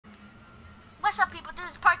what's up, people?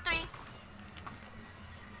 This is part 3.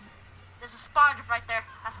 This is Spartif right there.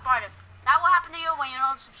 That's Spartif. That will happen to you when you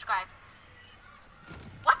don't subscribe.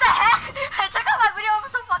 What the heck? Check out my video. It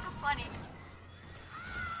was so fucking funny.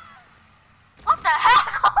 What the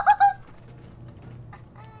heck?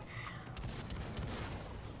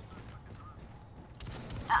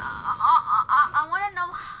 I want to know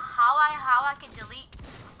how I can delete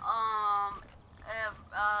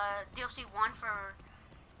DLC 1 for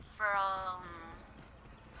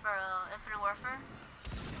Infinite Warfare.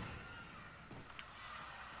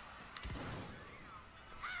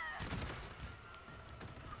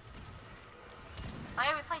 Oh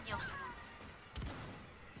yeah, we played DLC 1.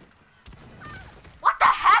 What the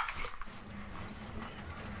heck?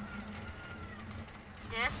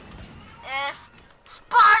 This is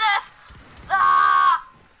Spartif! Ah!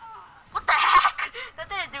 What the heck? That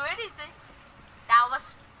didn't do anything.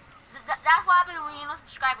 That's what happens when you don't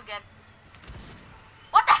subscribe again.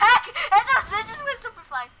 What the heck? It just went super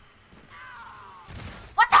fly.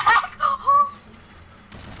 What the heck?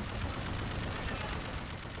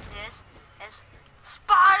 This is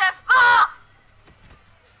Spartif! Ah!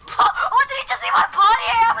 Oh, did he just see my body?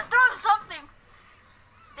 I was throwing something.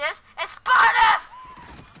 This is Spartif!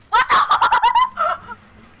 What the?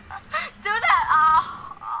 Do that!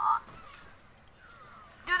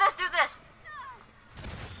 Do this!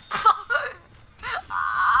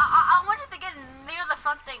 I want you to get near the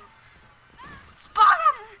front thing.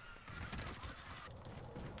 Spartif!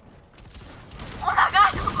 Oh my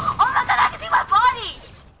god! Oh my god! I can see my body!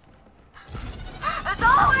 It's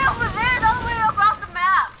all the way over there. It's all the way across the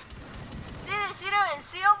map.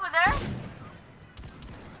 See over there?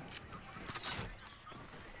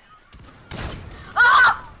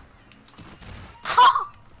 Ah!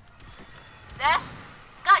 This,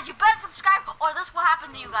 guys, you better subscribe or this will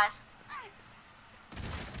happen to you guys.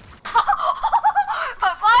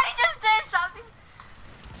 My body just did something.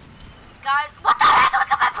 Guys, what the heck?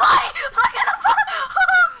 Look at my body! Look at the body!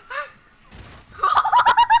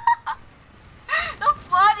 The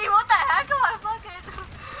body, what the heck am I fucking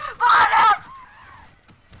body?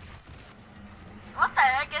 What the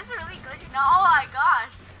heck? It's really glitchy now. Oh my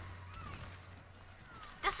gosh.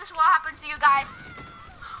 This is what happens to you guys.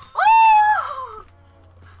 Woo!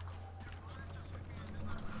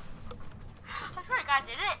 I swear to God,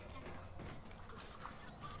 did it?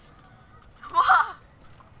 Whoa!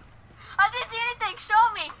 I didn't see anything.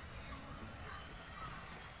 Show me.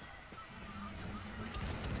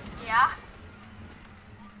 Yeah.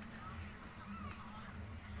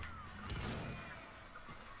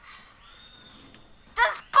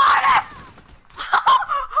 This Spartif!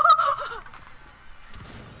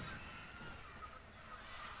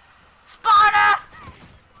 Spartif!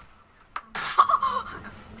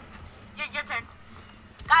 Your turn.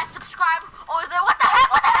 Guys, subscribe over there. What the heck?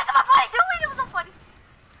 What the heck am I body doing? It was so funny.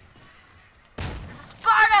 This is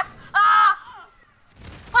Spartif! Ah!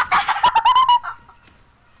 What the heck?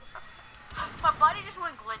 My body just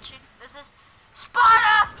went glitching. This is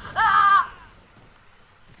Spartif! Ah!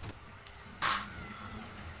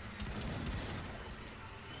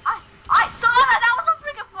 I saw that! That was so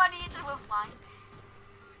freaking funny. It just went flying.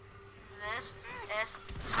 This is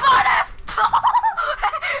Spartif!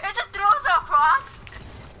 It just threw us across.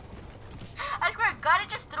 I swear to God, it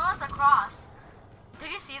just threw us across.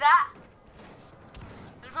 Did you see that?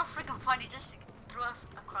 It was so freaking funny. It just threw us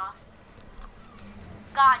across.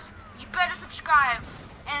 Guys, you better subscribe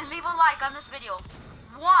and leave a like on this video.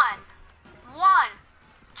 1,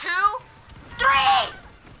 2, 3!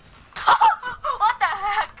 What the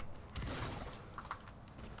heck?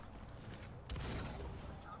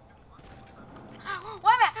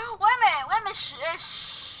 Wait a minute.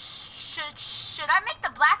 Should I make the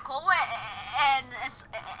black hole and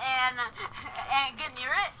get near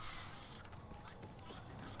it?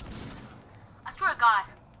 I swear to God.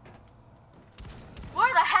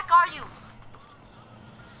 Where the heck are you?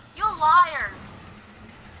 You liar.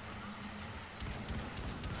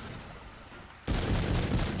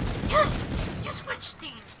 You switched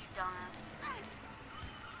teams, you dumbass.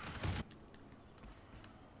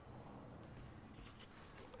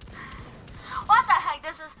 What the heck?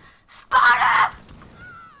 This is Spartif!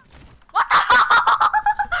 What the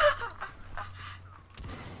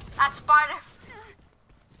That's Spartif.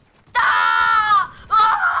 Ah!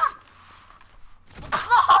 Ah!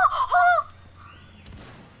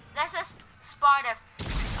 This is Spartif.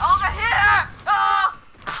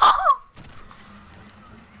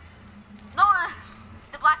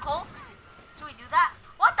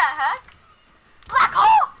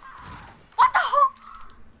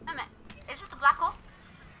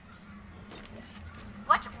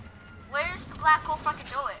 black hole fucking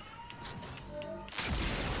do it?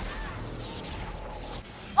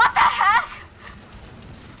 What the heck?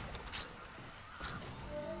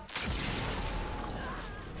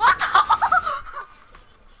 What the?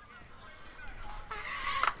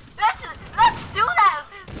 Let's do that.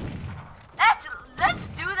 Let's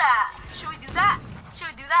do that. Should we do that? Should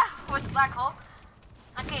we do that with the black hole?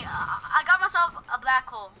 Okay, I got myself a black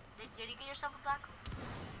hole. Did you get yourself a black hole?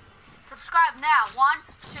 Subscribe now. 1,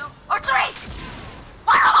 2, or 3.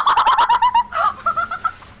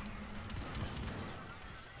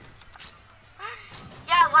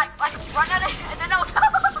 Yeah, like run at it and then I'll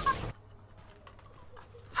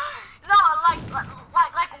no, like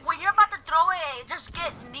when you're about to throw it, just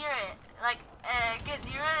get near it. Get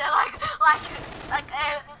near it. I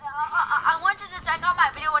want you to check out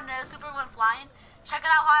my video when the super went flying. Check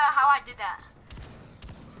it out how I did that.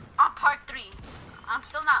 On part 3. I'm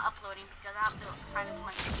still not uploading because I have to sign into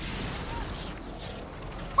my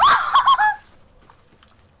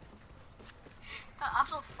I'm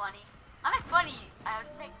so funny. I make funny. I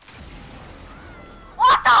make.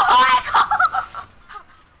 What the heck?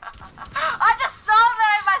 I just saw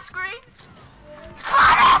that in my screen.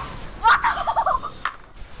 What the?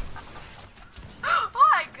 Oh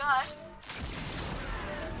my god.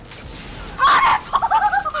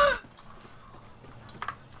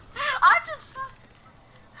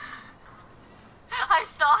 I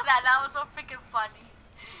saw that. That was so freaking funny.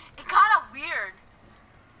 It's kind of weird.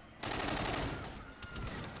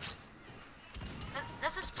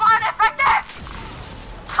 This is Spartan right there.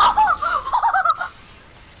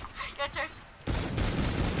 Your turn.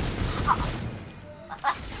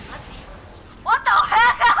 Let's see. What the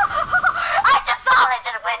heck? I just saw it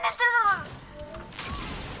just went into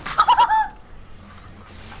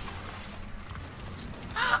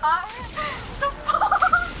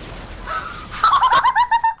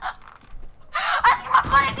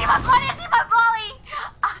I see my bully!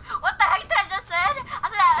 What the heck did I just say?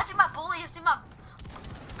 I see my bully, I see my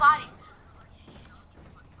body.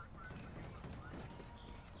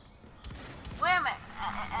 Wait a minute,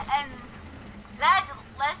 and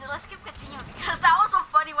let's keep continuing because that was so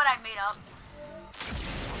funny what I made up.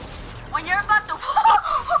 When you're about to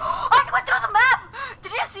I went through the map!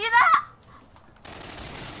 Did you see that?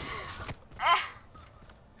 That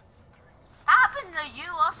happened to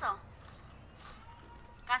you also.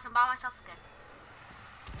 Guys, I'm by myself again.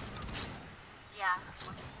 Yeah.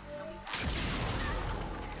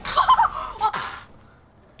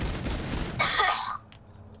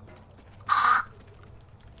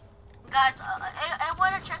 Guys, I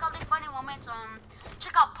want to check out these funny moments.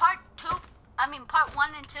 Check out part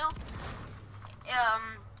 1 and 2.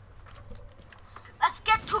 Let's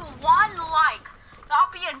get to 1 like.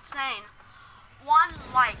 That'll be insane. 1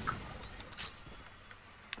 like.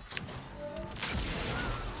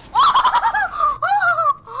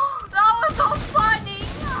 That was so funny.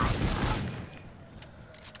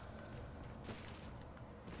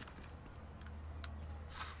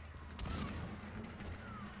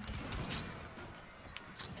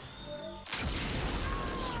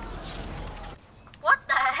 What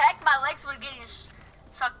the heck? My legs were getting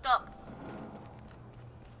sucked up.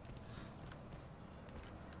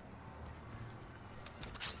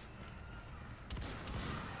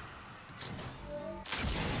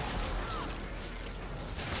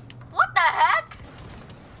 What the heck?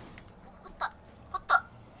 What the?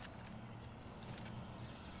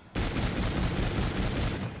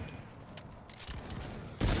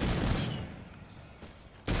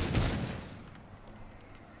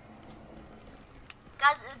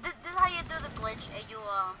 Guys, this is how you do the glitch. You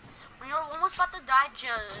when you're almost about to die,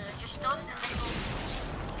 just throw this and then you.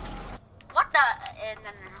 What the? And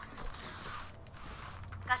then.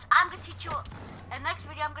 Guys, I'm gonna teach you. In the next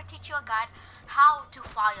video, I'm gonna teach you a guide how to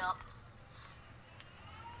fly up.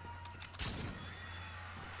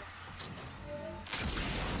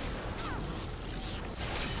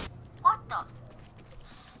 What the?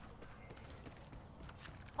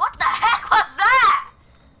 What the heck was that?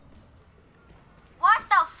 What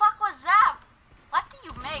the fuck was that? What do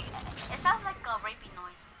you make? It sounds like a rapey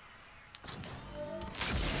noise.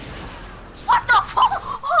 What the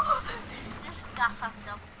fuck? This got sucked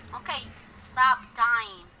up. Okay, stop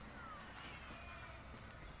dying.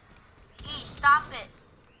 Stop it.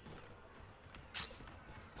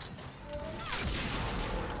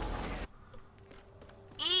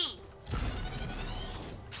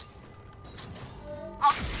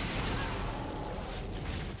 Oh.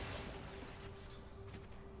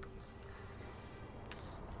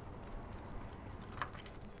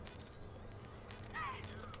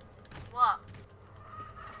 What?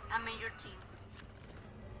 I'm in your team.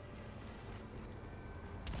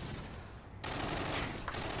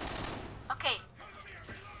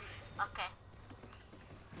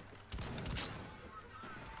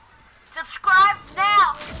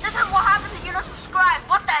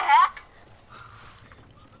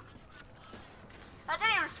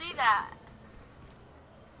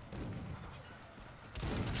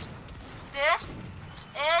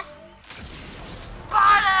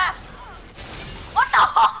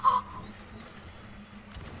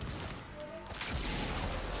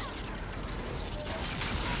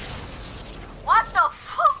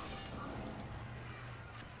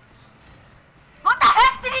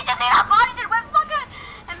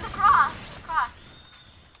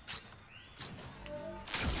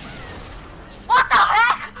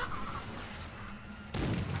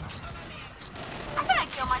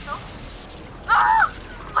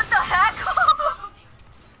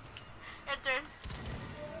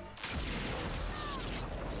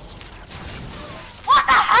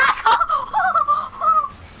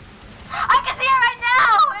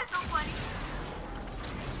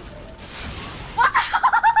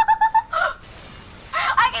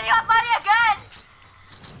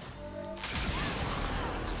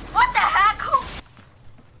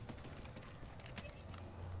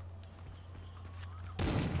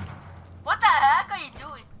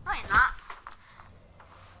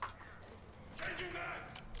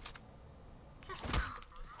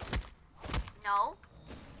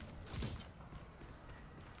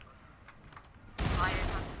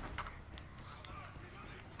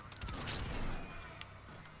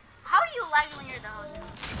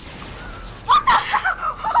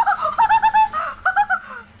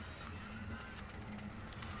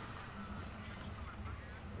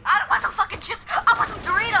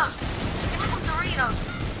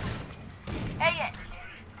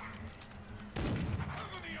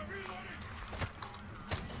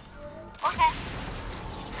 Okay.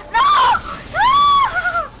 No! No!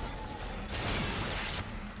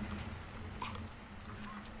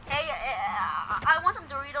 Hey, I want some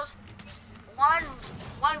Doritos.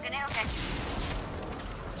 One grenade. Okay.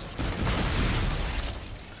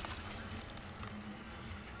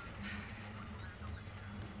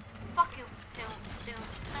 Fuck you.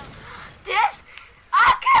 This?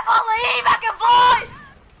 I can't believe I can fly!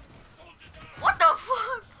 What the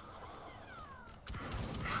fuck?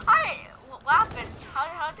 What happened?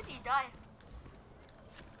 How did he die?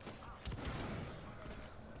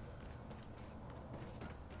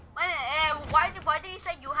 Wait, why did he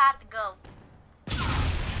say you had to go?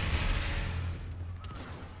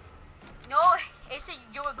 No, it said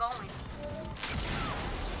you were going.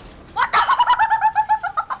 What the?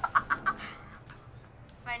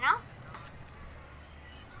 Right now?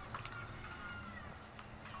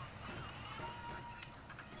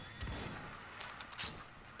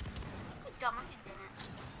 You dumbass, you didn't.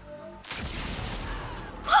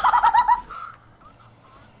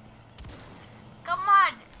 Come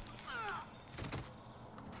on.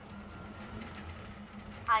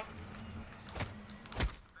 Hi.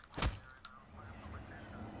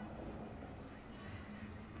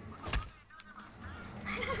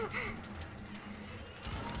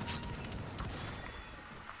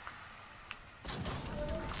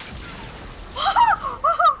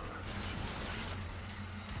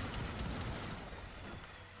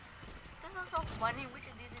 This is so funny. We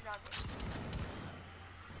should do this out there.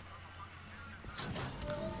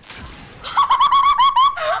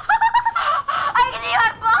 I can see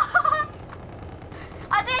my phone.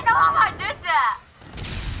 I didn't know how I did that.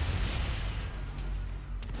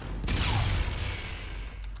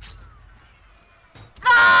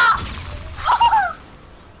 No!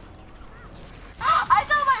 I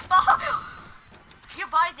saw my phone. Your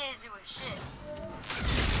body didn't do a shit.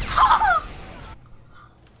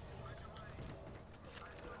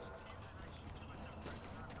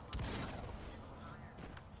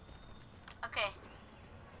 Okay.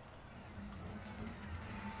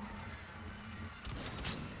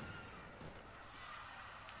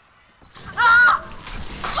 Ah!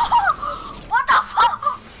 What the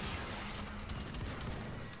fuck?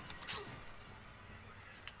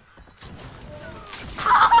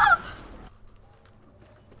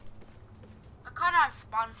 I kinda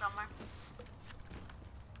spawned somewhere.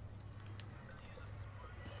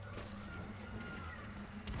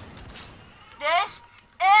 This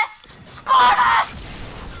is Sparta!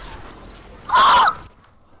 Oh!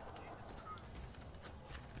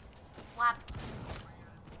 What?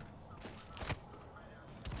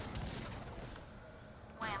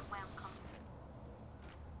 Wham, come.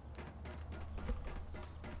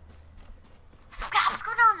 What's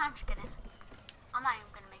going on? I'm just kidding. I'm not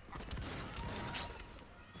even gonna make that.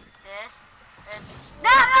 This is... No!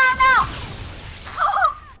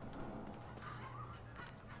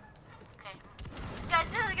 Okay. Guys,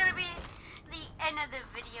 this is gonna be the end of the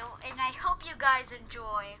video, and I hope you guys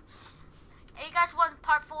enjoy. If you guys want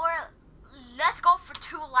part 4, let's go for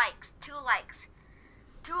 2 likes. 2 likes.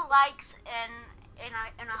 2 likes, and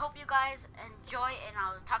I hope you guys enjoy, and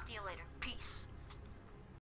I'll talk to you later. Peace.